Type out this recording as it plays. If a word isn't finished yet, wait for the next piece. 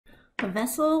The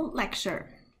vessel lecture.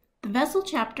 The vessel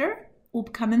chapter will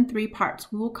come in 3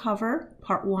 parts. We will cover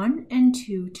part 1 and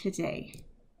 2 today.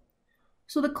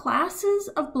 So the classes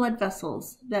of blood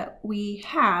vessels that we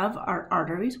have are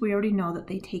arteries. We already know that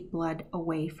they take blood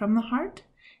away from the heart.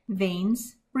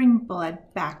 Veins bring blood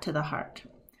back to the heart.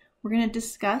 We're going to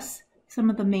discuss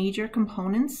some of the major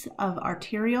components of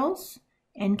arterioles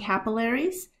and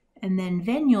capillaries. And then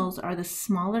venules are the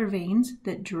smaller veins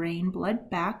that drain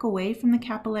blood back away from the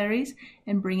capillaries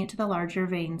and bring it to the larger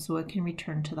veins so it can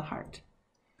return to the heart.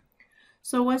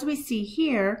 So as we see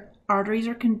here, arteries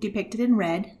are depicted in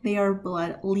red. They are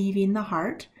blood leaving the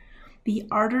heart. The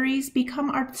arteries become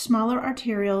our smaller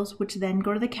arterioles, which then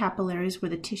go to the capillaries where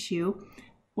the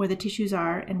tissues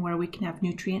are and where we can have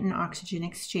nutrient and oxygen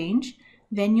exchange.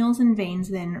 Venules and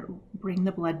veins then bring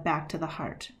the blood back to the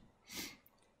heart.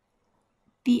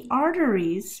 The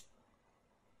arteries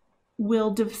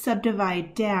will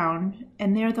subdivide down,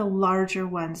 and they're the larger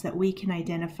ones that we can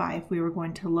identify if we were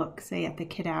going to look, say, at the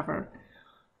cadaver.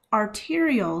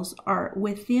 Arterioles are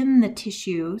within the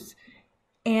tissues,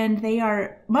 and they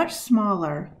are much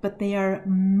smaller, but they are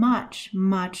much,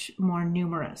 much more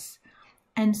numerous.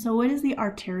 And so it is the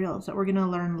arterioles that we're going to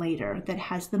learn later that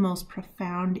has the most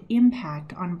profound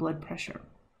impact on blood pressure.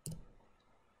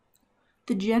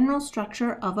 The general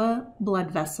structure of a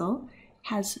blood vessel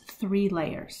has 3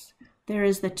 layers. There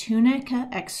is the tunica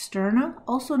externa,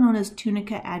 also known as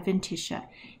tunica adventitia.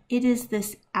 It is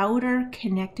this outer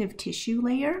connective tissue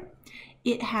layer.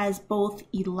 It has both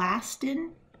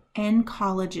elastin and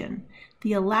collagen.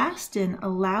 The elastin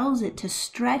allows it to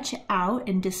stretch out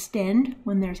and distend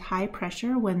when there's high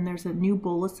pressure, when there's a new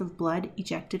bolus of blood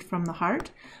ejected from the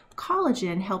heart.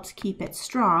 Collagen helps keep it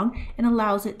strong and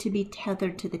allows it to be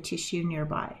tethered to the tissue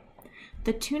nearby.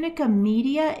 The tunica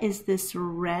media is this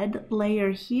red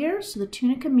layer here. So the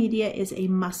tunica media is a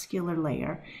muscular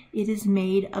layer. It is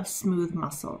made of smooth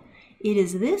muscle. It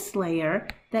is this layer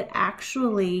that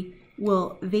actually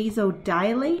will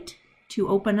vasodilate to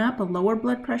open up a lower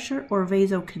blood pressure, or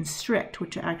vasoconstrict,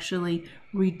 which will actually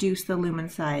reduce the lumen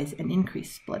size and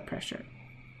increase blood pressure.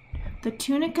 The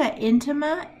tunica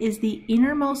intima is the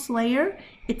innermost layer.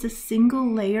 It's a single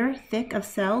layer thick of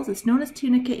cells. It's known as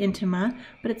tunica intima,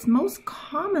 but it's most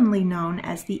commonly known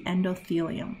as the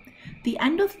endothelium. The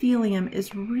endothelium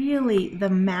is really the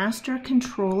master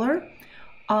controller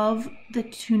of the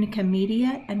tunica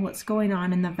media and what's going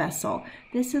on in the vessel.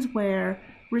 This is where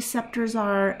receptors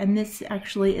are, and this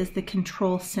actually is the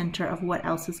control center of what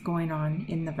else is going on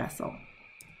in the vessel.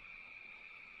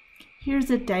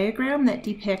 Here's a diagram that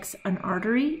depicts an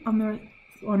artery on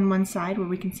one side where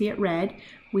we can see it red.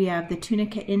 We have the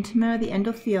tunica intima, the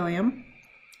endothelium,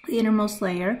 the innermost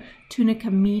layer.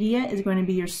 Tunica media is going to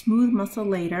be your smooth muscle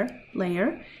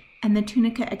layer, and the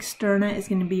tunica externa is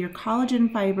going to be your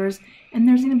collagen fibers, and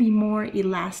there's going to be more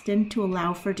elastin to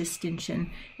allow for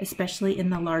distension, especially in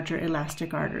the larger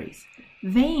elastic arteries.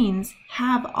 Veins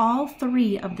have all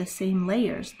 3 of the same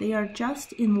layers. They are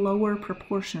just in lower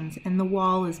proportions, and the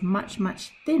wall is much,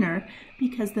 much thinner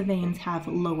because the veins have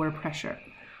lower pressure.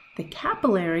 The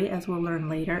capillary, as we'll learn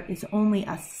later, is only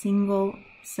a single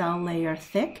cell layer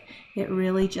thick. It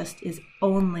really just is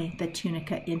only the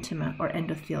tunica intima or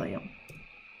endothelium.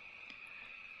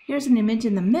 Here's an image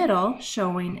in the middle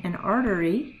showing an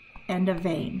artery and a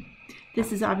vein.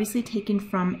 This is obviously taken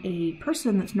from a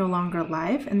person that's no longer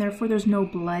alive, and therefore there's no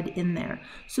blood in there.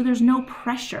 So there's no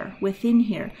pressure within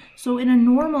here. So in a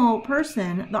normal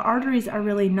person, the arteries are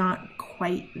really not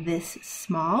quite this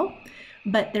small,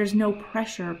 but there's no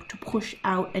pressure to push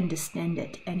out and distend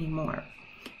it anymore.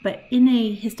 But in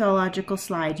a histological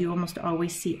slide, you almost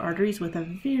always see arteries with a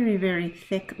very, very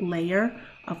thick layer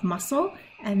of muscle,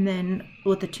 and then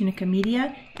with the tunica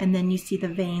media, and then you see the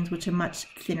veins, which are a much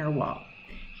thinner wall.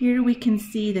 Here we can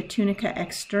see the tunica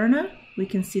externa, we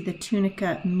can see the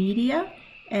tunica media,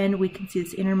 and we can see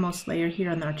this innermost layer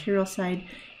here on the arterial side,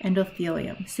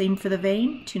 endothelium. Same for the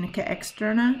vein, tunica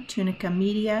externa, tunica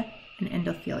media, and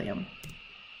endothelium.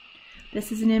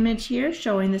 This is an image here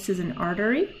showing this is an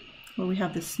artery where we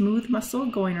have the smooth muscle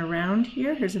going around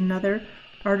here. Here's another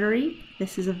artery.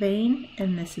 This is a vein,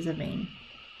 and this is a vein.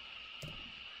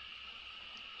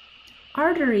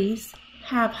 Arteries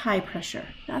have high pressure.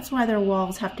 That's why their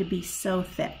walls have to be so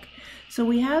thick. So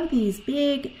we have these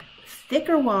big,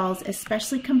 thicker walls,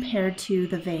 especially compared to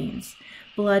the veins.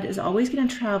 Blood is always going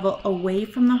to travel away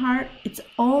from the heart. It's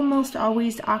almost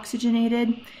always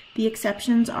oxygenated. The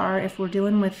exceptions are if we're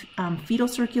dealing with fetal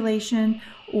circulation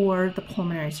or the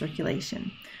pulmonary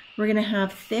circulation. We're going to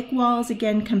have thick walls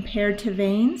again compared to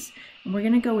veins, and we're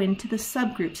going to go into the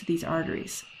subgroups of these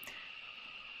arteries.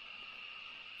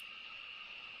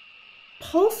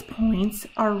 pulse points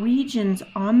are regions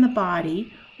on the body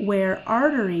where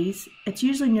arteries, it's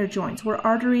usually near joints, where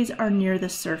arteries are near the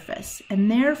surface,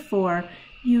 and therefore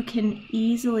you can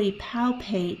easily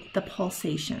palpate the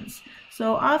pulsations.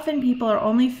 So often people are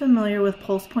only familiar with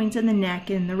pulse points in the neck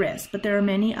and the wrist, but there are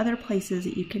many other places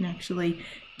that you can actually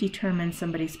determine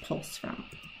somebody's pulse from.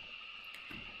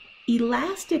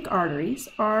 Elastic arteries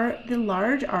are the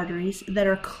large arteries that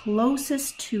are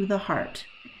closest to the heart.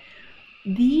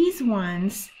 These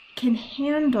ones can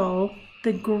handle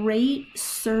the great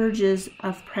surges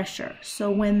of pressure. So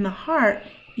when the heart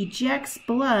ejects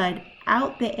blood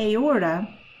out the aorta,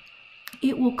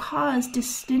 it will cause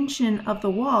distension of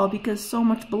the wall because so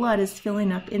much blood is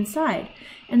filling up inside.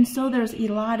 And so there's a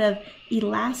lot of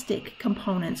elastic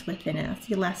components within it. That's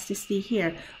the elasticity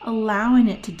here, allowing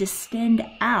it to distend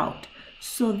out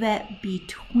so that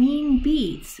between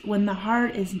beats, when the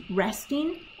heart is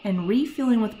resting and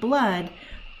refilling with blood,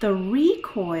 the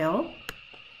recoil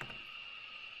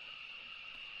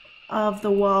of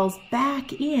the walls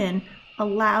back in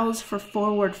allows for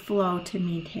forward flow to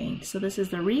maintain. So this is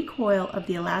the recoil of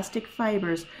the elastic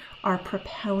fibers are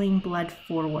propelling blood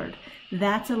forward.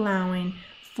 That's allowing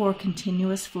for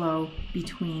continuous flow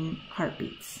between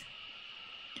heartbeats.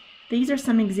 These are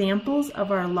some examples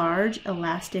of our large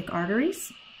elastic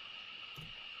arteries.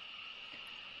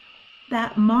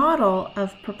 That model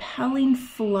of propelling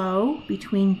flow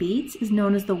between beats is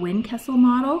known as the Windkessel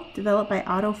model, developed by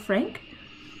Otto Frank.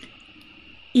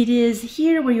 It is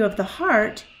here where you have the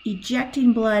heart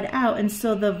ejecting blood out, and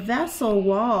so the vessel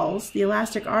walls, the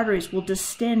elastic arteries, will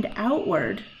distend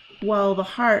outward while the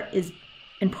heart is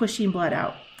pushing blood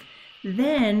out.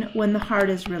 Then when the heart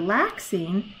is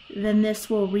relaxing, then this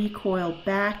will recoil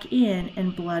back in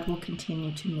and blood will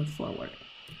continue to move forward.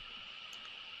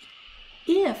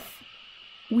 If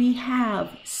we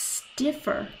have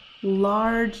stiffer,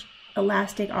 large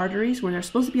elastic arteries where they're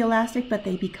supposed to be elastic but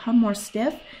they become more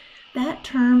stiff, that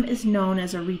term is known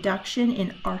as a reduction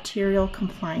in arterial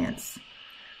compliance.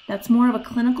 That's more of a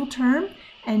clinical term,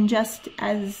 and just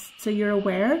as so you're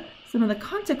aware, some of the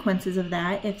consequences of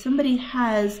that, if somebody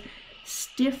has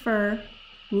stiffer,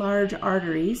 large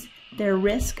arteries, their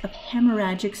risk of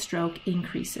hemorrhagic stroke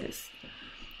increases.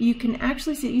 You can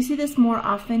actually see this more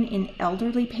often in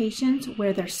elderly patients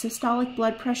where their systolic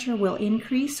blood pressure will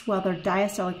increase while their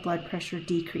diastolic blood pressure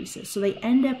decreases. So they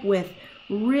end up with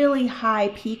really high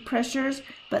peak pressures,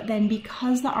 but then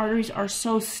because the arteries are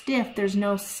so stiff, there's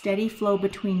no steady flow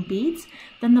between beats,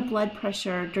 then the blood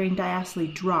pressure during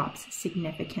diastole drops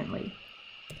significantly.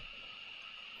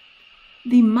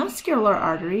 The muscular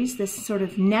arteries, this sort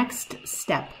of next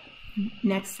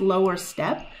lower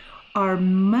step, are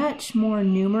much more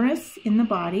numerous in the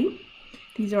body.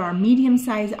 These are our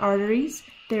medium-sized arteries.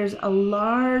 There's a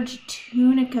large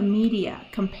tunica media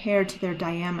compared to their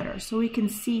diameter. So we can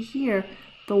see here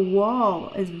the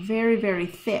wall is very, very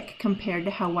thick compared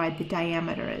to how wide the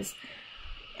diameter is.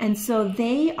 And so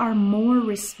they are more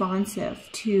responsive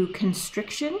to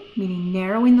constriction, meaning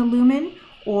narrowing the lumen,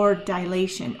 or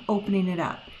dilation, opening it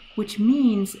up, which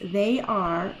means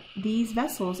these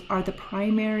vessels are the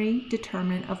primary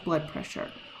determinant of blood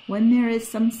pressure. When there is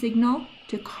some signal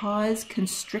to cause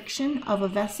constriction of a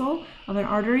vessel, of an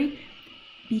artery,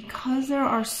 because there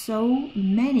are so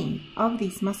many of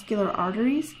these muscular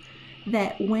arteries,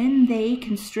 that when they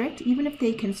constrict, even if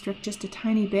they constrict just a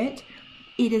tiny bit,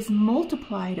 it is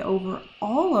multiplied over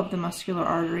all of the muscular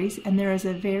arteries, and there is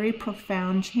a very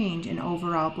profound change in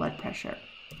overall blood pressure.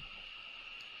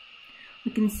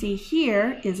 We can see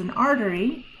here is an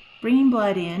artery bringing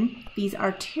blood in. These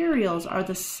arterioles are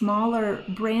the smaller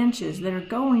branches that are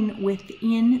going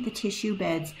within the tissue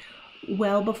beds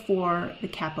well before the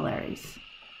capillaries.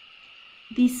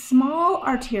 These small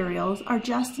arterioles are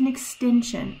just an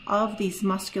extension of these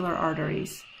muscular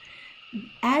arteries.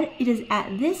 It is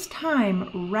at this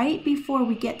time, right before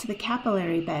we get to the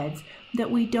capillary beds, that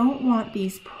we don't want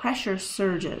these pressure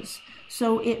surges.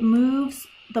 So it moves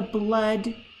the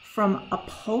blood from a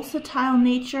pulsatile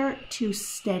nature to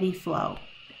steady flow.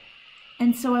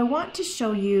 And so I want to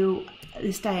show you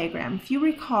this diagram. If you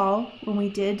recall, when we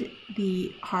did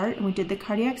the heart and we did the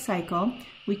cardiac cycle,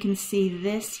 we can see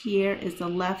this here is the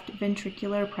left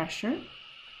ventricular pressure,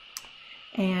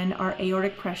 and our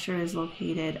aortic pressure is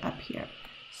located up here.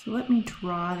 So let me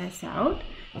draw this out.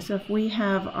 So if we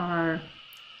have our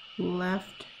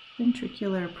left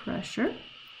ventricular pressure,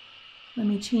 let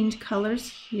me change colors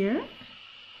here.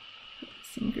 Put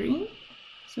this in green.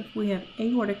 So if we have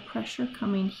aortic pressure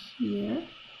coming here,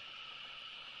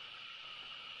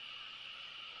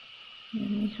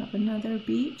 and we have another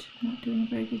beat. Not doing a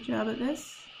very good job at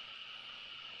this.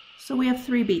 So we have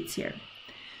 3 beats here.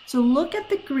 So look at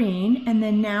the green, and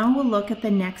then now we'll look at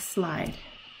the next slide.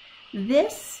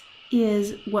 This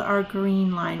is what our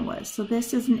green line was. So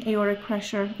this is an aortic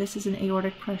pressure, this is an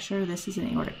aortic pressure, this is an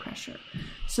aortic pressure.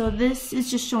 So this is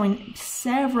just showing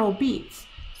several beats.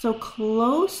 So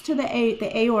close to the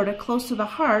aorta, close to the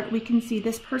heart, we can see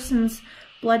this person's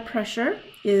blood pressure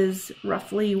is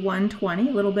roughly 120,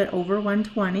 a little bit over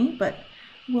 120, but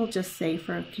we'll just say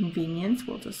for convenience,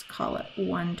 we'll just call it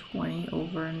 120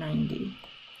 over 90.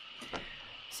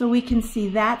 So we can see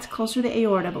that's closer to the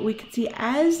aorta, but we can see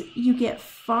as you get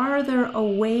farther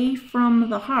away from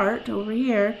the heart over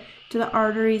here to the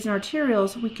arteries and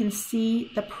arterioles, we can see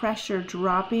the pressure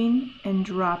dropping and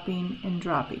dropping and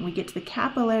dropping. We get to the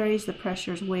capillaries, the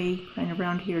pressure is way kind of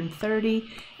around here in 30,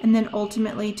 and then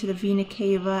ultimately to the vena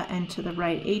cava and to the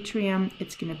right atrium,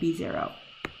 it's going to be 0.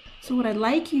 So what I'd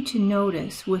like you to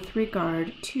notice with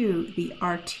regard to the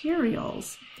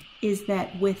arterioles is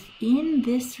that within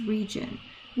this region,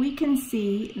 we can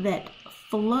see that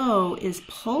flow is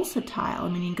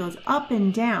pulsatile, meaning it goes up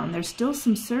and down. There's still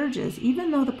some surges,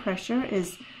 even though the pressure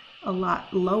is a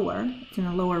lot lower, it's in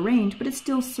a lower range, but it's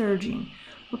still surging.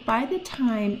 But by the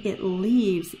time it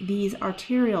leaves these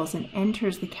arterioles and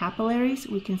enters the capillaries,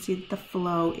 we can see that the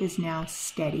flow is now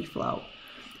steady flow.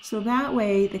 So that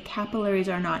way the capillaries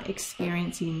are not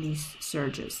experiencing these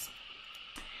surges.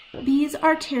 These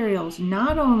arterioles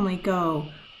not only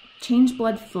change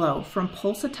blood flow from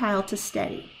pulsatile to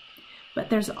steady, but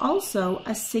there's also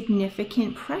a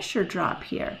significant pressure drop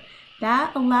here.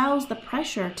 That allows the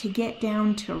pressure to get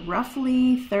down to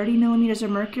roughly 30 millimeters of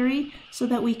mercury so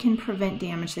that we can prevent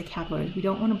damage to the capillaries. We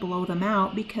don't want to blow them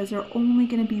out because they're only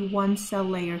going to be 1 cell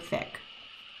layer thick.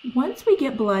 Once we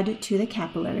get blood to the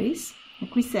capillaries,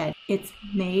 like we said, it's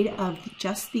made of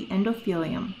just the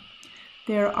endothelium.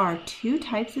 There are 2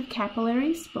 types of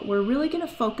capillaries, but we're really going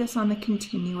to focus on the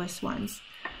continuous ones.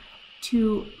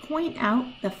 To point out,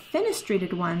 the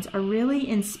fenestrated ones are really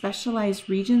in specialized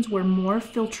regions where more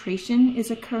filtration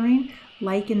is occurring,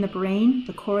 like in the brain,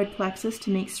 the choroid plexus to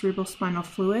make cerebrospinal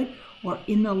fluid, or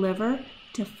in the liver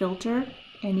to filter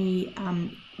any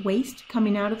waste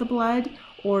coming out of the blood,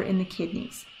 or in the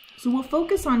kidneys. So we'll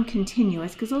focus on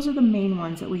continuous because those are the main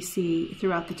ones that we see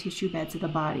throughout the tissue beds of the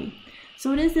body.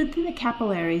 So it is in the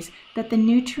capillaries that the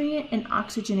nutrient and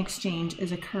oxygen exchange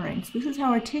is occurring. So this is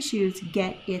how our tissues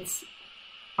get its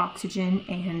oxygen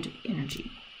and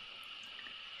energy.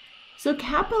 So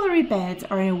capillary beds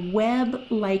are a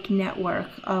web-like network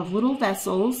of little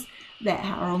vessels that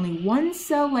are only 1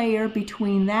 cell layer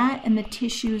between that and the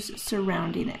tissues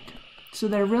surrounding it. So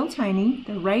they're real tiny,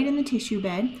 they're right in the tissue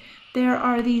bed. There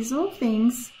are these little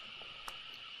things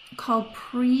called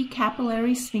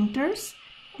precapillary sphincters,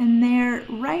 and they're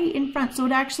right in front, so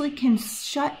it actually can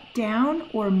shut down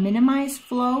or minimize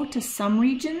flow to some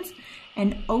regions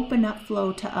and open up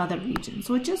flow to other regions.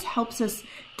 So it just helps us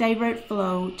divert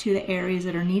flow to the areas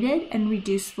that are needed and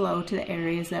reduce flow to the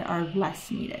areas that are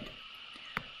less needed.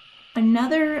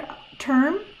 Another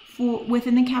term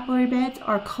within the capillary beds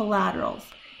are collaterals.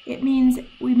 It means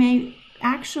we may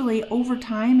actually, over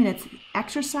time, and it's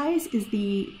exercise is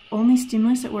the only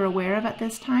stimulus that we're aware of at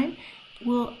this time,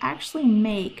 will actually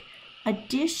make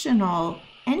additional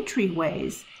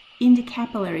entryways into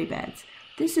capillary beds.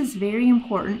 This is very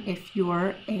important if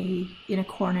you're in a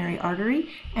coronary artery,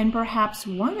 and perhaps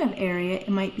one area it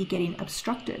might be getting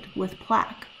obstructed with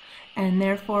plaque, and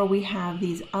therefore we have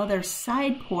these other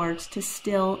side ports to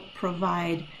still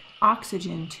provide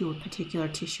oxygen to a particular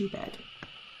tissue bed.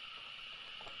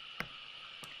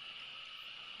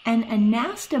 An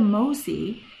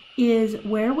anastomose is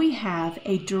where we have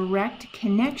a direct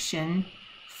connection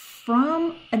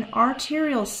from an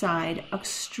arterial side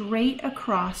straight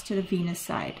across to the venous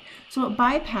side. So it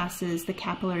bypasses the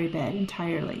capillary bed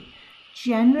entirely.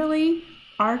 Generally,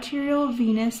 arterial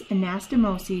venous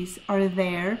anastomoses are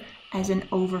there as an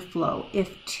overflow.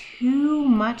 If too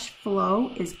much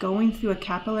flow is going through a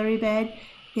capillary bed,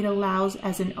 it allows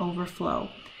as an overflow.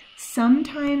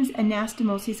 Sometimes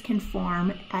anastomoses can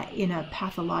form in a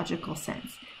pathological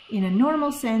sense. In a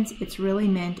normal sense, it's really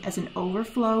meant as an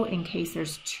overflow in case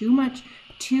there's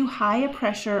too high a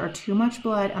pressure or too much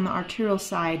blood on the arterial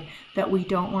side that we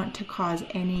don't want to cause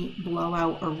any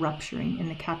blowout or rupturing in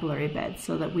the capillary bed,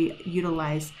 so that we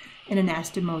utilize an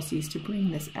anastomoses to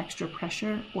bring this extra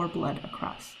pressure or blood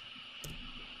across.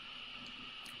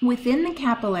 Within the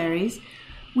capillaries,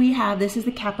 this is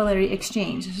the capillary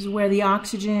exchange. This is where the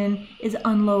oxygen is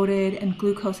unloaded and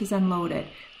glucose is unloaded.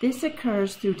 This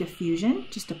occurs through diffusion,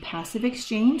 just a passive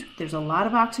exchange. There's a lot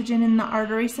of oxygen in the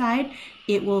artery side.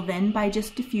 It will then, by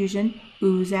just diffusion,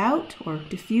 ooze out or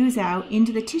diffuse out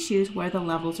into the tissues where the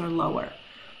levels are lower.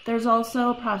 There's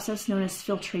also a process known as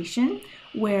filtration,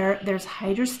 where there's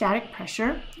hydrostatic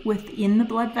pressure within the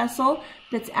blood vessel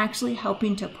that's actually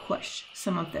helping to push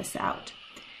some of this out.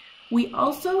 We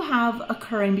also have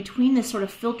occurring between this sort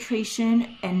of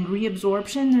filtration and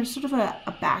reabsorption, there's sort of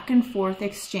a back and forth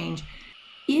exchange.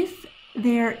 If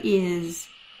there is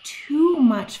too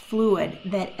much fluid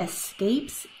that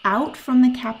escapes out from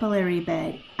the capillary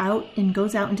bed, out and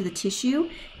goes out into the tissue,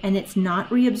 and it's not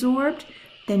reabsorbed,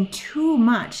 then too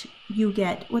much, you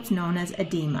get what's known as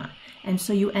edema. And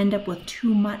so you end up with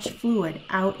too much fluid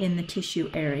out in the tissue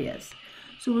areas.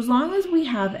 So as long as we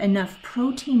have enough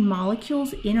protein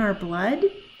molecules in our blood,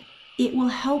 it will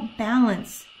help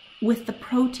balance with the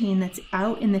protein that's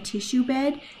out in the tissue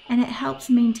bed, and it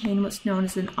helps maintain what's known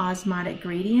as an osmotic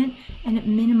gradient, and it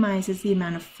minimizes the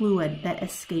amount of fluid that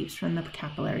escapes from the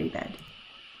capillary bed.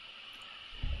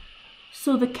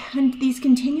 So these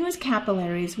continuous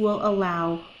capillaries will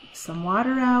allow some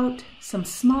water out, some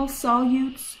small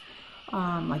solutes,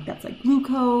 like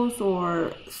glucose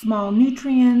or small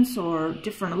nutrients or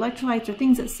different electrolytes or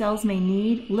things that cells may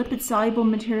need. Lipid-soluble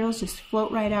materials just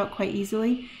float right out quite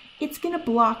easily. It's going to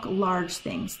block large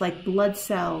things like blood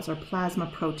cells or plasma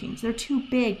proteins. They're too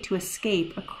big to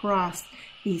escape across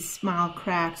these small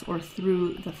cracks or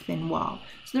through the thin wall.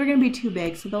 So they're going to be too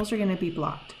big, so those are going to be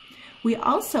blocked. We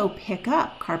also pick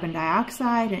up carbon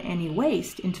dioxide and any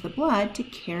waste into the blood to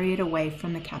carry it away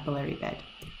from the capillary bed.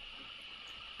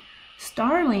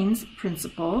 Starling's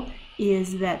principle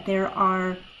is that there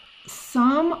are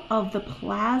some of the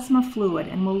plasma fluid,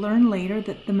 and we'll learn later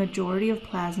that the majority of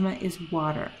plasma is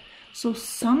water. So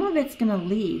some of it's going to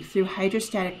leave through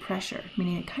hydrostatic pressure,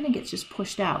 meaning it kind of gets just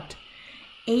pushed out.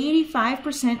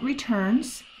 85%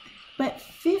 returns, but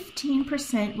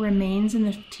 15% remains in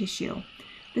the tissue.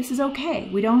 This is okay.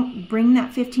 We don't bring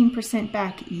that 15%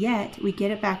 back yet. We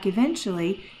get it back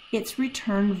eventually. It's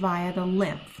returned via the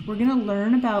lymph. We're going to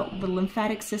learn about the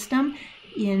lymphatic system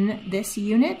in this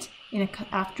unit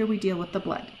after we deal with the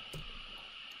blood.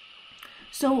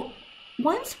 So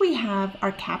once we have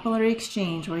our capillary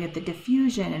exchange, where we have the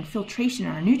diffusion and filtration,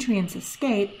 our nutrients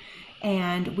escape,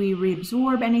 and we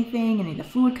reabsorb anything, and the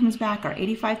fluid comes back, our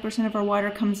 85% of our water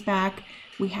comes back,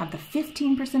 we have the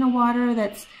 15% of water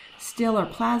that's still, or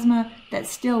plasma,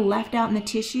 that's still left out in the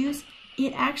tissues,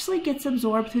 it actually gets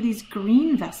absorbed through these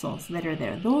green vessels that are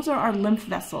there. Those are our lymph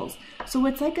vessels. So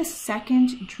it's like a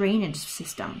second drainage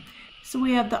system. So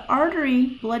we have the artery,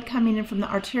 blood coming in from the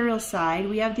arterial side,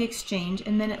 we have the exchange,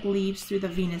 and then it leaves through the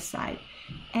venous side.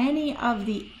 Any of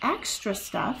the extra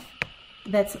stuff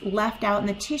that's left out in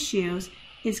the tissues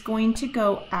is going to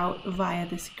go out via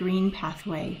this green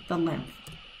pathway, the lymph.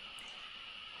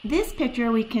 This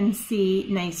picture we can see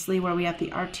nicely where we have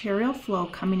the arterial flow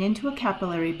coming into a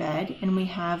capillary bed, and we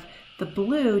have the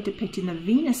blue depicting the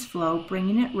venous flow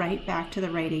bringing it right back to the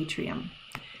right atrium.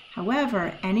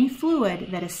 However, any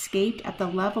fluid that escaped at the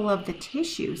level of the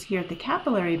tissues here at the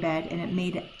capillary bed and it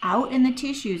made it out in the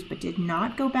tissues but did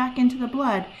not go back into the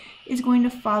blood is going to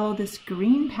follow this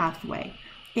green pathway.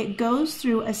 It goes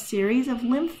through a series of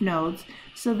lymph nodes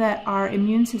so that our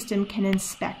immune system can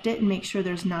inspect it and make sure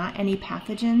there's not any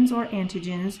pathogens or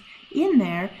antigens in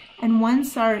there. And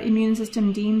once our immune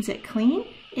system deems it clean,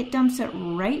 it dumps it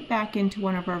right back into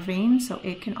one of our veins so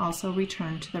it can also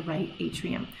return to the right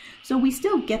atrium. So we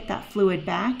still get that fluid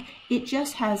back, it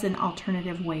just has an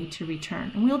alternative way to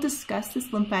return. And we'll discuss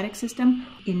this lymphatic system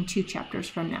in 2 chapters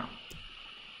from now.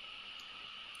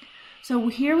 So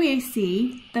here we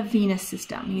see the venous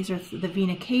system. These are the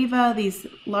vena cava, these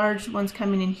large ones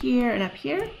coming in here and up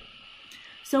here.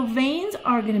 So veins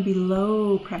are going to be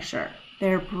low pressure.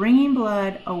 They're bringing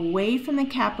blood away from the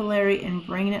capillary and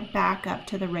bringing it back up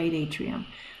to the right atrium.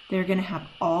 They're going to have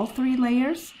all 3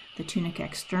 layers, the tunica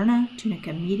externa,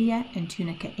 tunica media, and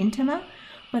tunica intima,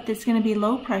 but it's going to be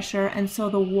low pressure, and so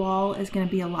the wall is going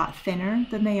to be a lot thinner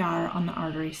than they are on the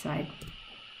artery side.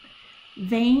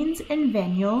 Veins and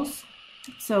venules.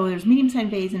 So there's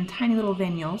medium-sized veins and tiny little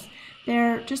venules.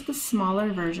 They're just the smaller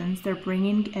versions. They're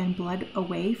bringing blood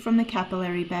away from the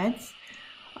capillary beds.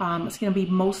 It's going to be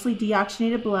mostly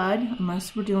deoxygenated blood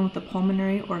unless we're dealing with the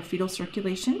pulmonary or fetal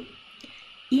circulation.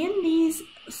 In these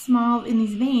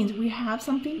veins, we have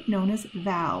something known as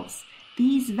valves.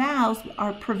 These valves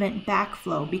prevent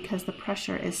backflow because the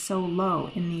pressure is so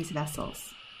low in these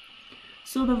vessels.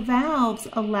 So the valves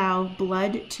allow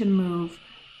blood to move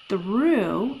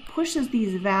through, pushes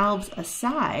these valves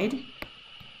aside,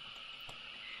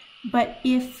 but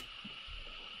if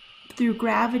through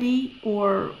gravity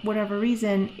or whatever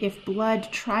reason, if blood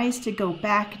tries to go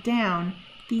back down,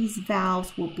 these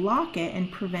valves will block it and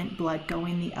prevent blood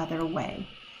going the other way.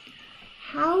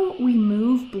 How we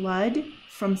move blood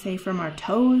from our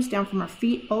toes, down from our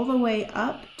feet, all the way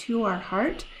up to our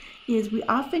heart, is we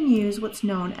often use what's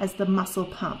known as the muscle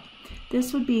pump.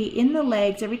 This would be in the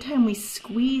legs. Every time we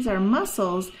squeeze our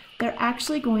muscles, they're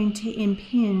actually going to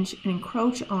impinge and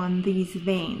encroach on these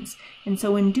veins. And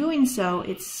so in doing so,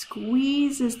 it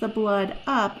squeezes the blood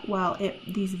up while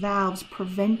these valves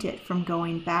prevent it from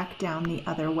going back down the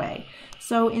other way.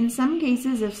 So in some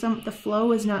cases, if the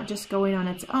flow is not just going on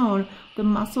its own, the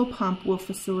muscle pump will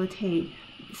facilitate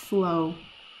flow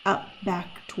up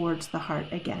back towards the heart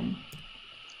again.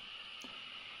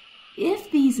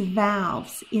 If these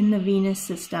valves in the venous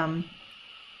system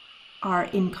are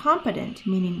incompetent,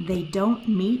 meaning they don't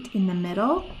meet in the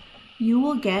middle, you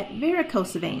will get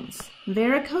varicose veins.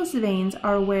 Varicose veins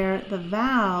are where the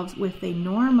valves, if they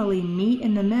normally meet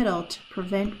in the middle to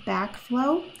prevent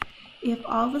backflow, if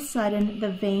all of a sudden the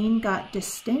vein got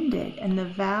distended and the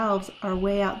valves are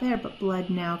way out there, but blood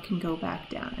now can go back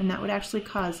down. And that would actually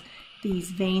cause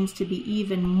these veins to be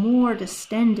even more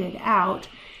distended out,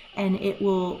 and it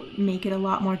will make it a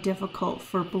lot more difficult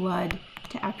for blood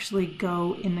to actually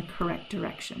go in the correct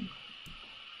direction.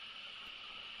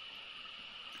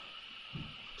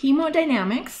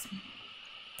 Hemodynamics.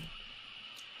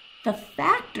 The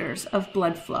factors of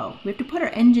blood flow. We have to put our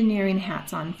engineering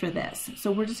hats on for this.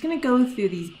 So we're just going to go through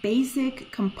these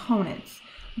basic components.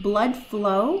 Blood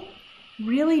flow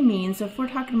really means, if we're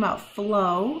talking about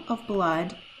flow of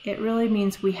blood, it really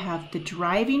means we have the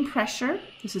driving pressure.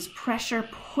 This is pressure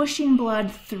pushing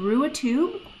blood through a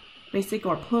tube,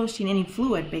 or pushing any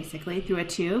fluid basically through a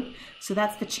tube. So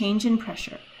that's the change in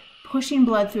pressure. Pushing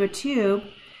blood through a tube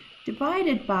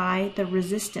divided by the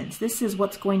resistance. This is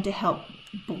what's going to help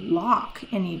block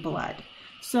any blood.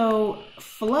 So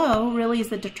flow really is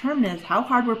the determinant of how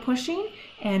hard we're pushing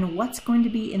and what's going to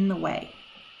be in the way.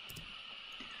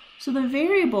 So the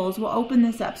variables will open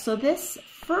this up. So this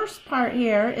first part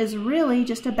here is really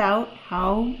just about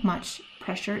how much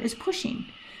pressure is pushing.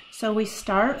 So we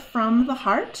start from the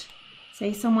heart.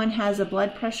 Say someone has a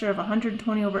blood pressure of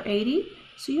 120/80.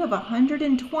 So you have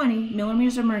 120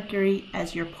 millimeters of mercury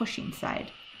as your pushing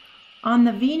side. On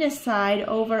the venous side,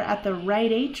 over at the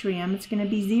right atrium, it's going to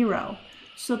be 0.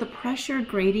 So the pressure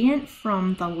gradient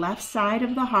from the left side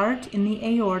of the heart in the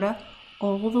aorta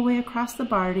all the way across the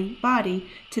body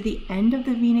to the end of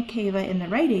the vena cava in the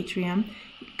right atrium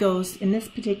goes, in this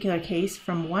particular case,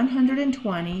 from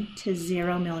 120 to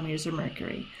 0 millimeters of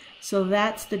mercury. So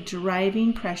that's the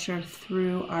driving pressure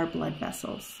through our blood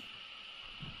vessels.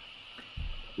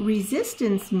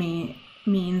 Resistance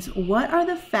means what are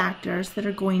the factors that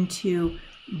are going to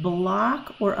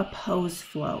block or oppose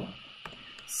flow.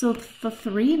 So the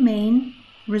three main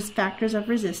factors of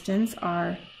resistance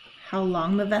are how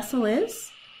long the vessel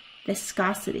is,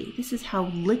 viscosity, this is how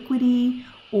liquidy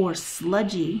or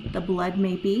sludgy the blood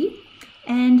may be,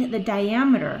 and the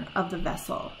diameter of the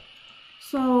vessel.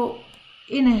 So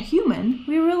in a human,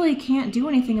 we really can't do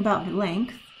anything about the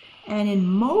length, and in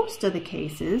most of the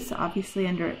cases, obviously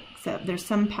except there's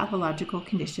some pathological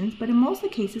conditions, but in most of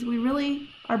the cases,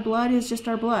 our blood is just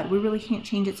our blood. We really can't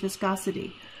change its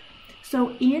viscosity.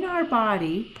 So in our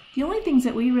body, the only things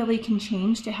that we really can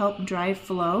change to help drive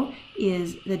flow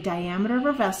is the diameter of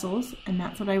our vessels, and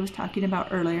that's what I was talking about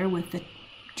earlier with the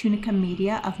tunica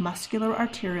media of muscular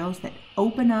arterioles that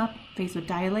open up,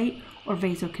 vasodilate, or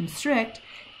vasoconstrict,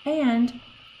 and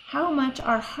how much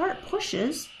our heart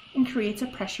pushes and creates a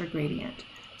pressure gradient.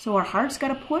 So our heart's got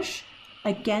to push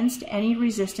against any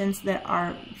resistance that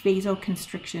our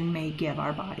vasoconstriction may give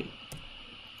our body.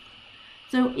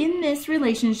 So in this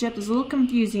relationship, it's a little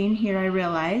confusing here, I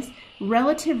realize.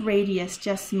 Relative radius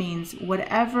just means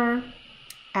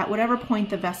at whatever point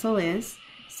the vessel is.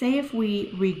 Say if we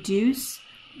reduce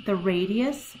the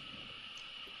radius,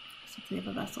 so if we have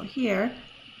a vessel here,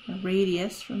 the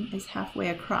radius is halfway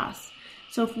across.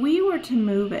 So if we were to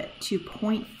move it to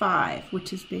 0.5,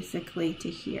 which is basically to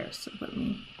here, so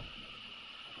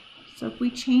if we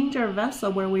change our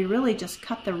vessel where we really just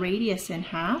cut the radius in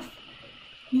half,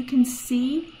 you can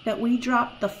see that we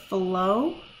drop the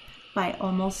flow by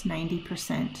almost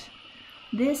 90%.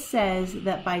 This says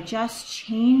that by just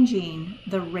changing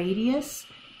the radius,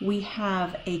 we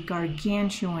have a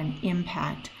gargantuan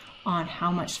impact on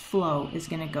how much flow is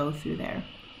going to go through there.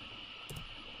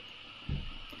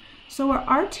 So our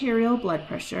arterial blood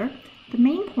pressure, the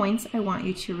main points I want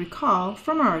you to recall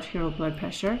from our arterial blood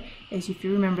pressure is, if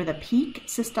you remember, the peak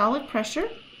systolic pressure,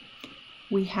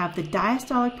 we have the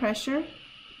diastolic pressure.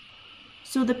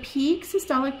 So the peak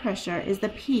systolic pressure is the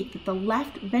peak that the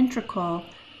left ventricle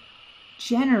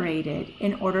generated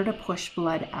in order to push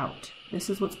blood out. This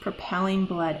is what's propelling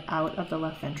blood out of the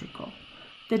left ventricle.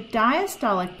 The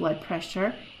diastolic blood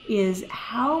pressure is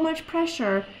how much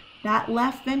pressure that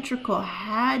left ventricle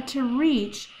had to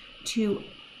reach to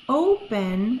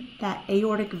open that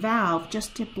aortic valve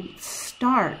just to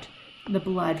start the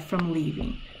blood from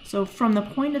leaving. So from the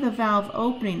point of the valve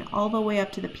opening all the way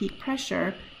up to the peak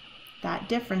pressure, that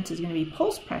difference is going to be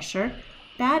pulse pressure.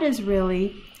 That is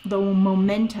really the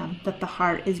momentum that the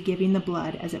heart is giving the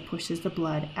blood as it pushes the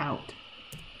blood out.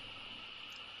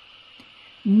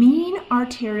 Mean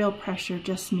arterial pressure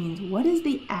just means what is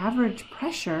the average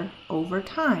pressure over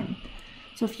time.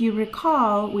 So if you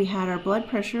recall, we had our blood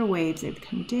pressure waves. They'd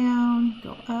come down,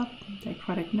 go up,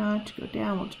 dichrotic notch, go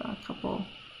down. We'll draw a couple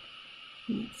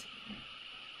beats.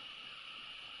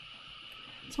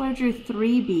 So I drew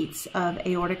 3 beats of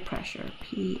aortic pressure,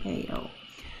 PAO.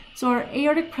 So our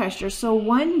aortic pressure, so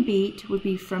 1 beat would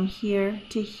be from here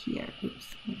to here.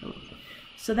 Oops,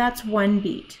 so that's 1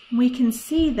 beat. We can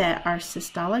see that our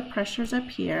systolic pressure is up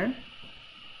here,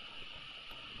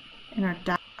 and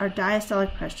our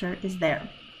diastolic pressure is there.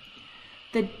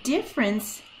 The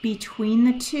difference between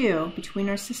the two, between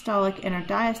our systolic and our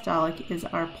diastolic, is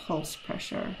our pulse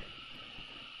pressure.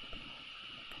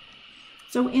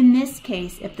 So in this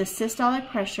case, if the systolic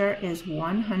pressure is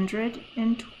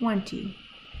 120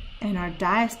 and our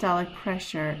diastolic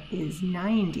pressure is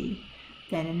 90,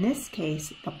 then in this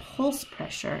case, the pulse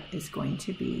pressure is going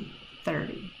to be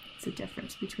 30. It's the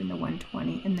difference between the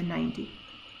 120 and the 90.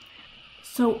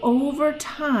 So over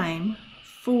time,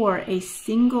 for a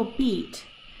single beat,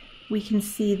 we can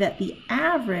see that the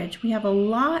average, we have a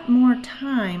lot more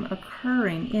time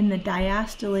occurring in the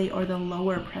diastole or the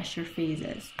lower pressure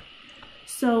phases.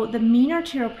 So the mean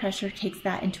arterial pressure takes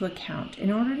that into account.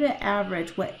 In order to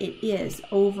average what it is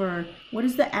over, what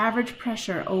is the average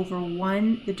pressure over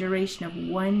the duration of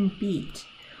 1 beat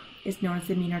is known as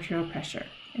the mean arterial pressure.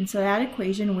 And so that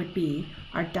equation would be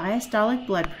our diastolic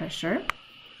blood pressure,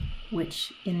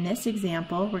 which in this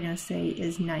example we're going to say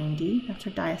is 90. That's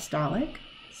our diastolic.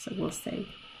 So we'll say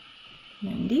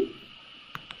 90.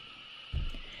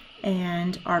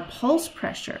 And our pulse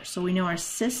pressure, so we know our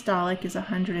systolic is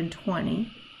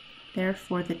 120,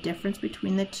 therefore the difference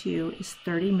between the two is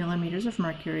 30 millimeters of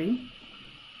mercury.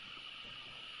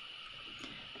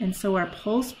 And so our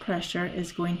pulse pressure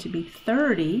is going to be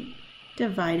 30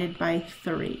 divided by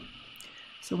 3.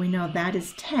 So we know that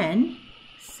is 10,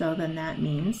 so then that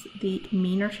means the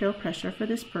mean arterial pressure for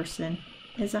this person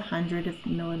is 100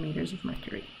 millimeters of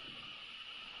mercury.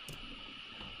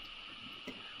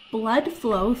 Blood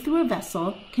flow through a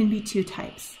vessel can be 2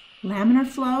 types. Laminar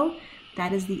flow,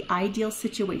 that is the ideal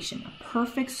situation. A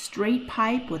perfect straight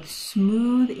pipe with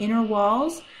smooth inner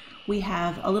walls. We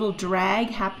have a little drag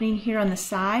happening here on the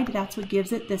side. That's what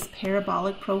gives it this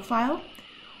parabolic profile.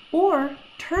 Or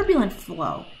turbulent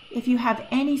flow. If you have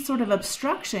any sort of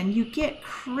obstruction, you get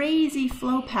crazy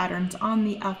flow patterns on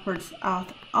the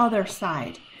other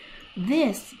side.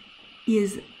 This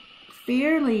is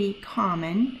fairly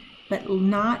common, but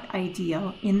not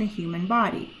ideal in the human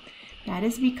body. That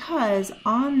is because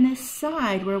on this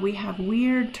side where we have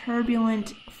weird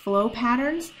turbulent flow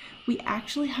patterns, we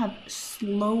actually have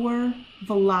slower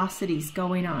velocities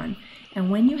going on. And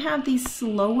when you have these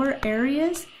slower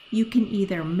areas, you can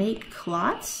either make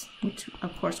clots, which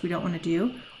of course we don't want to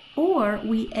do, or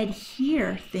we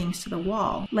adhere things to the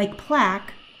wall, like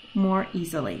plaque, more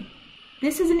easily.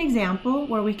 This is an example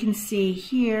where we can see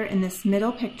here in this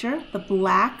middle picture, the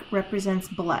black represents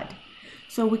blood.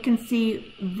 So we can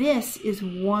see this is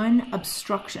one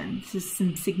obstruction. This is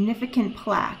some significant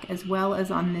plaque as well as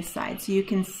on this side. So you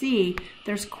can see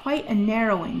there's quite a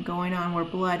narrowing going on where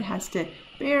blood has to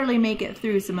barely make it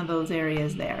through some of those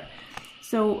areas there.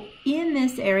 So in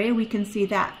this area, we can see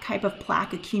that type of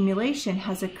plaque accumulation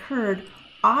has occurred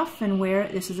often where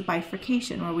this is a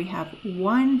bifurcation, where we have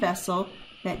one vessel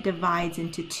that divides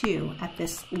into 2. At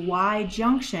this Y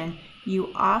junction,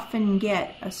 you often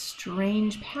get a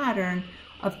strange pattern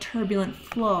of turbulent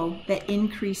flow that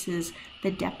increases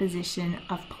the deposition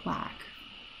of plaque.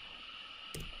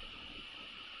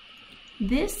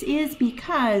 This is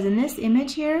because in this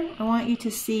image here, I want you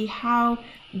to see how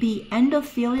the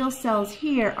endothelial cells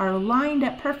here are lined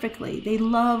up perfectly. They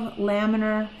love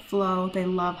laminar flow, they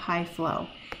love high flow.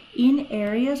 In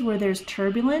areas where there's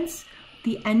turbulence,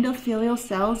 the endothelial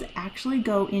cells actually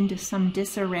go into some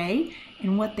disarray,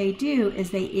 and what they do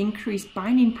is they increase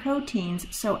binding proteins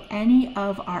so any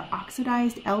of our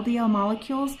oxidized LDL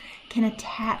molecules can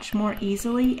attach more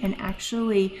easily and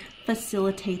actually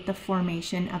facilitate the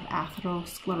formation of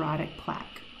atherosclerotic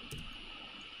plaque.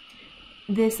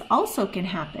 This also can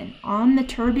happen. On the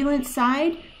turbulent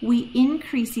side, we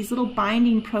increase these little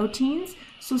binding proteins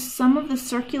So some of the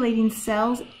circulating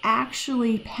cells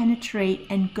actually penetrate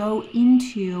and go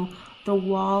into the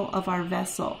wall of our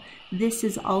vessel. This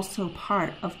is also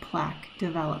part of plaque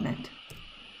development.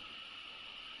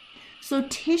 So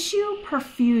tissue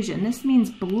perfusion, this means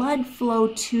blood flow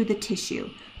to the tissue.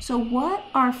 So what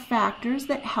are factors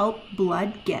that help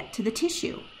blood get to the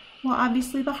tissue? Well,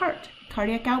 obviously the heart,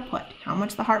 cardiac output. How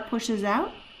much the heart pushes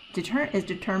out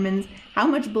determines how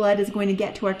much blood is going to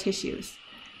get to our tissues.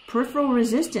 Peripheral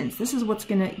resistance, this is what's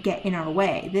going to get in our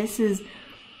way. This is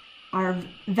our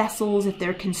vessels, if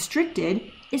they're constricted,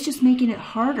 it's just making it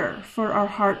harder for our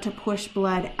heart to push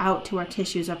blood out to our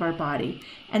tissues of our body.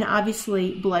 And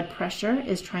obviously, blood pressure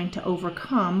is trying to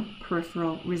overcome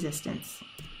peripheral resistance.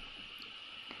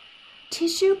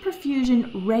 Tissue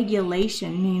perfusion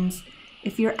regulation means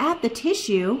if you're at the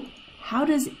tissue, how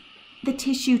does the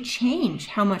tissue change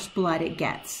how much blood it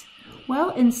gets?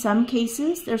 Well, in some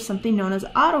cases, there's something known as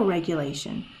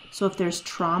autoregulation. So if there's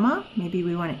trauma, maybe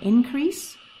we want to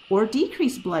increase or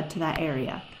decrease blood to that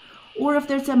area. Or if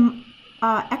there's a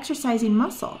exercising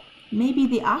muscle, maybe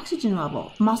the oxygen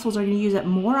level, muscles are going to use up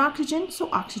more oxygen, so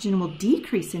oxygen will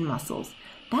decrease in muscles.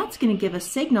 That's going to give a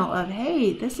signal of,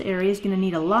 hey, this area is going to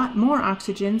need a lot more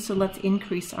oxygen, so let's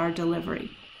increase our delivery.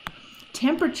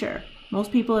 Temperature.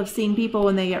 Most people have seen people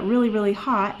when they get really, really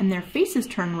hot and their faces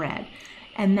turn red.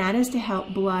 And that is to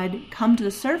help blood come to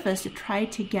the surface to try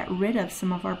to get rid of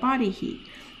some of our body heat.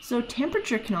 So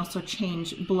temperature can also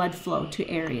change blood flow to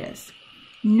areas.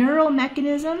 Neural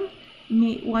mechanism,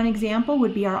 one example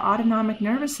would be our autonomic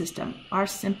nervous system, our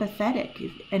sympathetic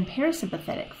and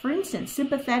parasympathetic. For instance,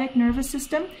 sympathetic nervous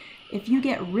system, if you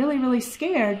get really, really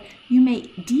scared, you may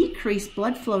decrease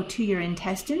blood flow to your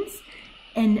intestines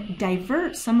and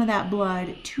divert some of that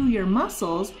blood to your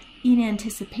muscles in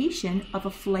anticipation of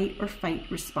a flight or fight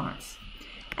response,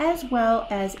 as well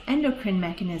as endocrine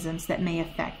mechanisms that may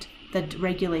affect the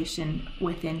regulation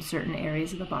within certain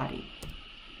areas of the body.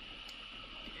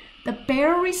 The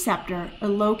baroreceptor are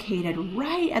located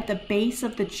right at the base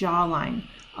of the jawline,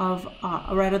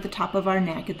 right at the top of our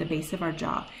neck, at the base of our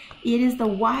jaw. It is the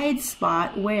wide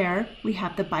spot where we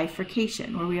have the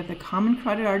bifurcation, where we have the common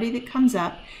carotid artery that comes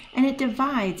up, and it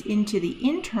divides into the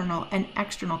internal and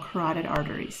external carotid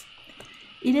arteries.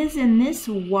 It is in this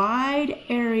wide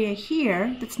area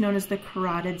here that's known as the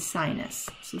carotid sinus.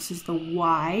 So this is the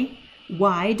wide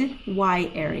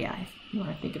Y area, if you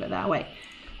want to think of it that way.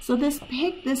 So this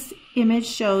image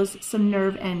shows some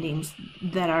nerve endings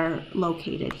that are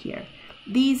located here.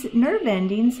 These nerve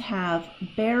endings have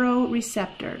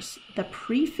baroreceptors. The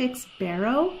prefix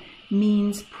baro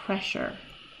means pressure.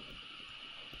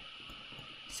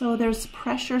 So there's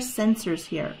pressure sensors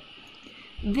here.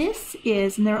 This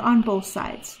is, and they're on both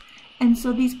sides. And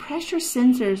so these pressure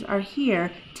sensors are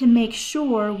here to make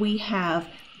sure we have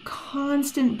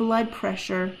constant blood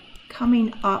pressure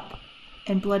coming up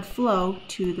and blood flow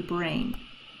to the brain.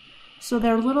 So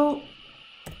they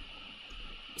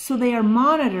are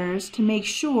monitors to make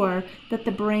sure that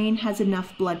the brain has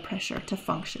enough blood pressure to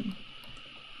function.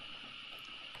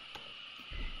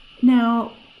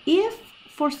 Now, if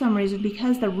for some reason,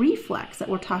 because the reflex that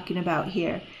we're talking about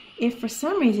here, if for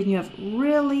some reason you have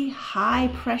really high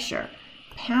pressure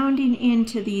pounding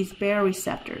into these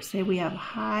baroreceptors, say we have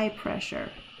high pressure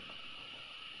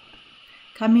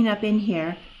coming up in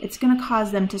here, it's going to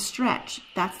cause them to stretch.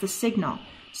 That's the signal.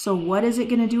 So what is it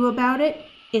going to do about it?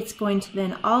 It's going to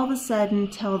then all of a sudden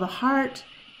tell the heart,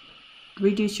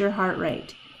 reduce your heart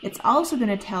rate. It's also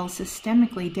going to tell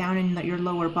systemically down in your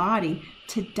lower body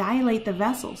to dilate the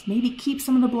vessels. Maybe keep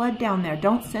some of the blood down there.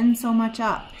 Don't send so much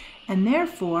up. And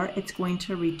therefore, it's going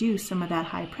to reduce some of that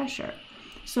high pressure.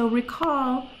 So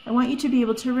recall, I want you to be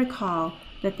able to recall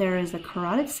that there is a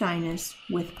carotid sinus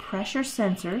with pressure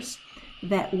sensors,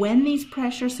 that when these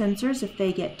pressure sensors, if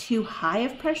they get too high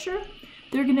of pressure,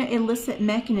 they're going to elicit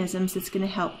mechanisms that's going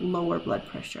to help lower blood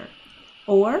pressure.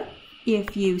 Or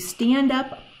if you stand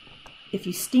up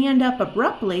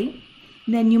abruptly,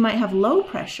 then you might have low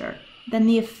pressure. Then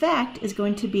the effect is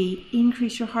going to be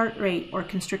increase your heart rate or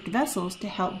constrict vessels to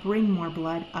help bring more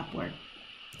blood upward.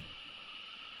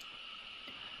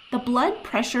 The blood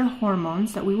pressure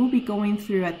hormones that we will be going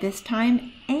through at this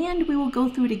time, and we will go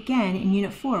through it again in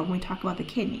Unit 4 when we talk about the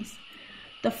kidneys.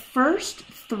 The first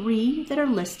three that are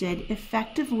listed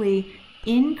effectively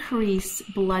increase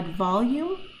blood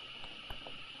volume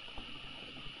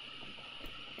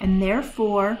and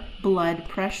therefore blood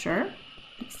pressure.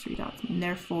 These three dots mean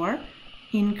therefore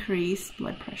increase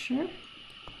blood pressure.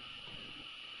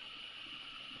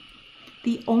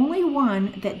 The only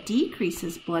one that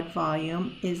decreases blood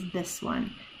volume is this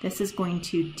one. This is going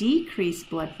to decrease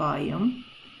blood volume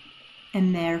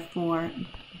and therefore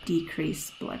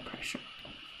decrease blood pressure.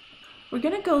 We're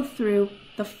going to go through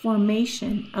the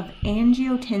formation of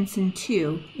angiotensin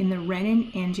II in the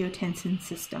renin-angiotensin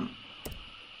system.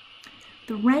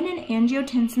 The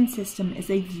renin-angiotensin system is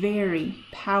a very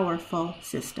powerful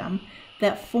system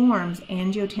that forms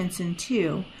angiotensin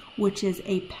II, which is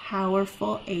a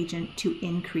powerful agent to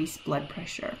increase blood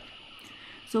pressure.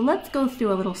 So let's go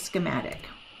through a little schematic.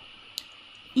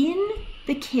 In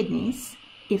the kidneys,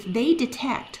 if they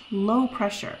detect low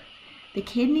pressure, the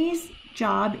kidneys'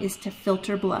 job is to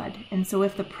filter blood. And so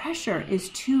if the pressure is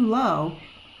too low,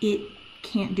 it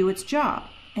can't do its job.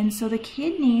 And so the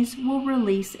kidneys will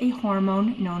release a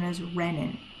hormone known as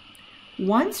renin.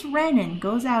 Once renin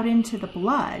goes out into the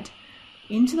blood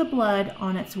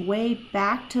on its way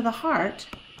back to the heart,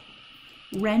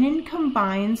 renin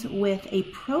combines with a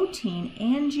protein,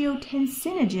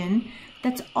 angiotensinogen,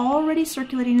 that's already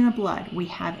circulating in the blood. We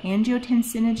have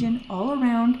angiotensinogen all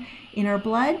around in our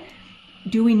blood,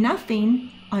 doing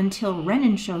nothing until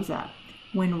renin shows up.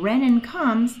 When renin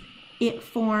comes, it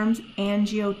forms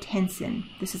angiotensin.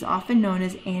 This is often known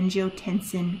as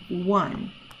angiotensin I.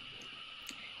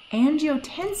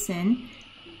 Angiotensin,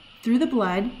 through the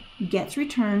blood, gets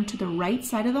returned to the right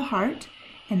side of the heart,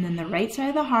 and then the right side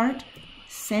of the heart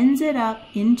sends it up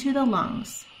into the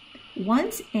lungs.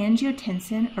 Once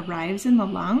angiotensin arrives in the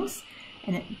lungs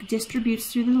and it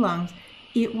distributes through the lungs,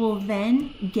 it will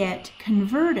then get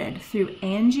converted through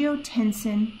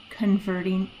angiotensin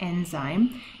converting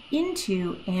enzyme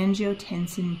into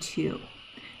angiotensin II.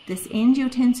 This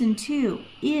angiotensin II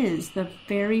is the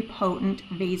very potent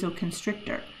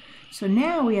vasoconstrictor. So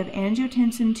now we have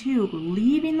angiotensin II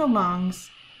leaving the lungs,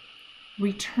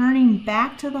 returning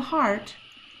back to the heart,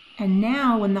 and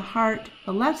now when the heart,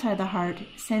 the left side of the heart,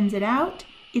 sends it out,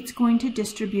 it's going to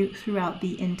distribute throughout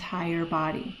the entire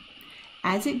body.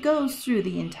 As it goes through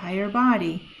the entire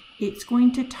body, it's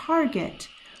going to target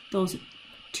those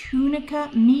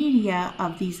tunica media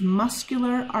of these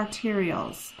muscular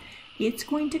arterioles. It's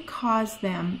going to cause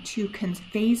them to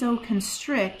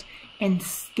vasoconstrict and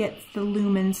get the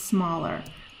lumen smaller.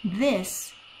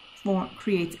 This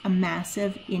creates a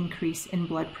massive increase in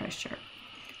blood pressure.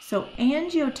 So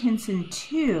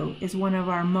angiotensin II is one of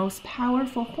our most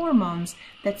powerful hormones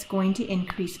that's going to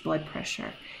increase blood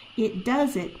pressure. It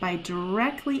does it by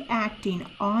directly acting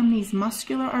on these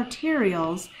muscular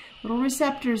arterioles, little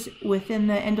receptors within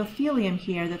the endothelium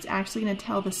here that's actually going to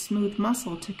tell the smooth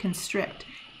muscle to constrict.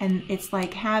 And it's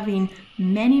like having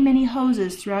many, many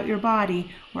hoses throughout your body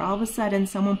where all of a sudden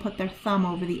someone put their thumb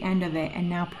over the end of it and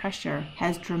now pressure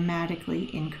has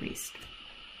dramatically increased.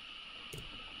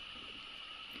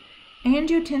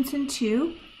 Angiotensin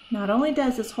II not only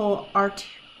does this whole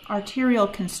arterial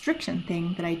constriction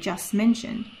thing that I just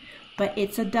mentioned, but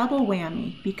it's a double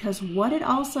whammy because what it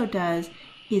also does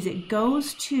is it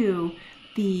goes to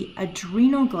the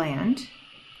adrenal gland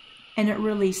and it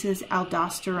releases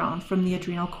aldosterone from the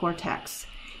adrenal cortex.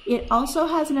 It also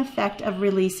has an effect of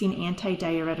releasing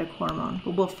antidiuretic hormone,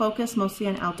 but we'll focus mostly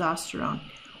on aldosterone.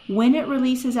 When it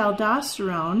releases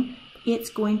aldosterone, it's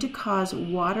going to cause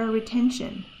water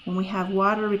retention. When we have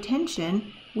water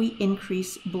retention, we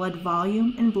increase blood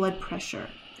volume and blood pressure.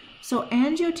 So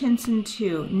angiotensin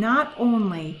II not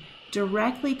only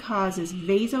directly causes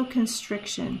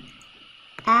vasoconstriction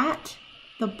at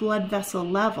the blood vessel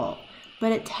level,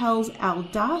 but it tells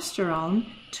aldosterone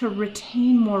to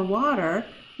retain more water,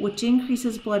 which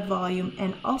increases blood volume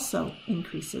and also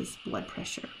increases blood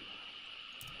pressure.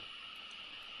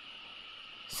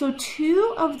 So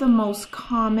two of the most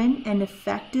common and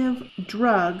effective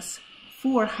drugs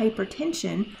for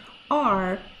hypertension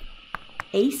are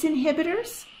ACE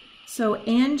inhibitors, so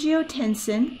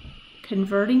angiotensin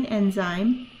converting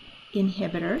enzyme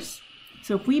inhibitors.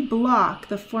 So if we block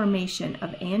the formation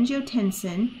of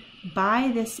angiotensin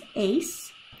by this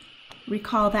ACE,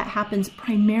 recall that happens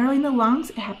primarily in the lungs,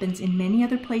 it happens in many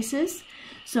other places.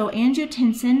 So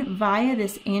angiotensin via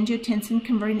this angiotensin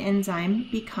converting enzyme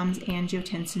becomes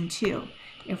angiotensin II.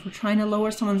 If we're trying to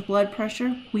lower someone's blood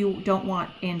pressure, we don't want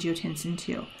angiotensin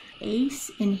II.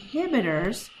 ACE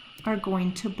inhibitors are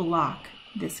going to block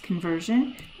this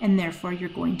conversion, and therefore you're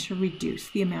going to reduce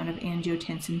the amount of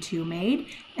angiotensin II made,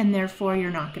 and therefore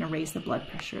you're not going to raise the blood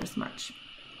pressure as much.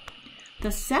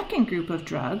 The second group of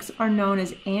drugs are known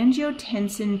as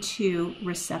angiotensin II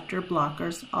receptor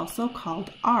blockers, also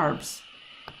called ARBs.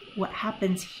 What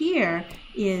happens here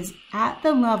is at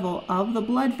the level of the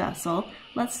blood vessel,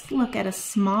 let's look at a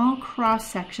small cross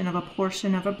section of a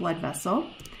portion of a blood vessel.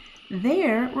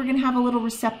 There, we're going to have a little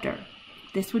receptor.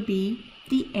 This would be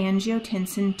the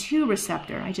angiotensin II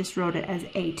receptor. I just wrote it as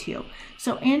A2.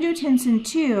 So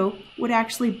angiotensin II would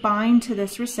actually bind to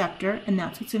this receptor, and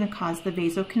that's what's going to cause the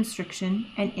vasoconstriction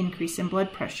and increase in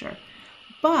blood pressure.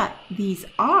 But these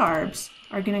ARBs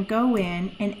are going to go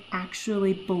in and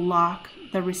actually block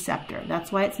the receptor.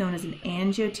 That's why it's known as an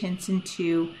angiotensin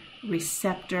II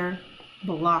receptor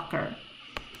blocker.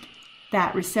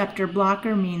 That receptor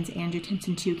blocker means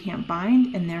angiotensin II can't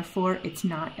bind, and therefore it's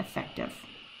not effective.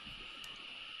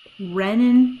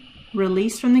 Renin,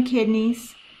 released from the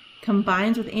kidneys,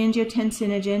 combines with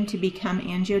angiotensinogen to become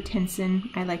angiotensin,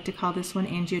 I like to call this one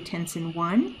angiotensin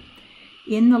 1.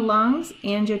 In the lungs,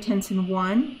 angiotensin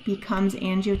 1 becomes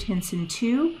angiotensin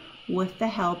 2 with the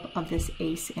help of this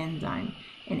ACE enzyme.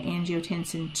 And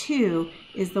angiotensin 2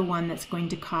 is the one that's going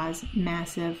to cause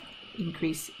massive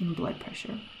increase in blood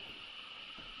pressure.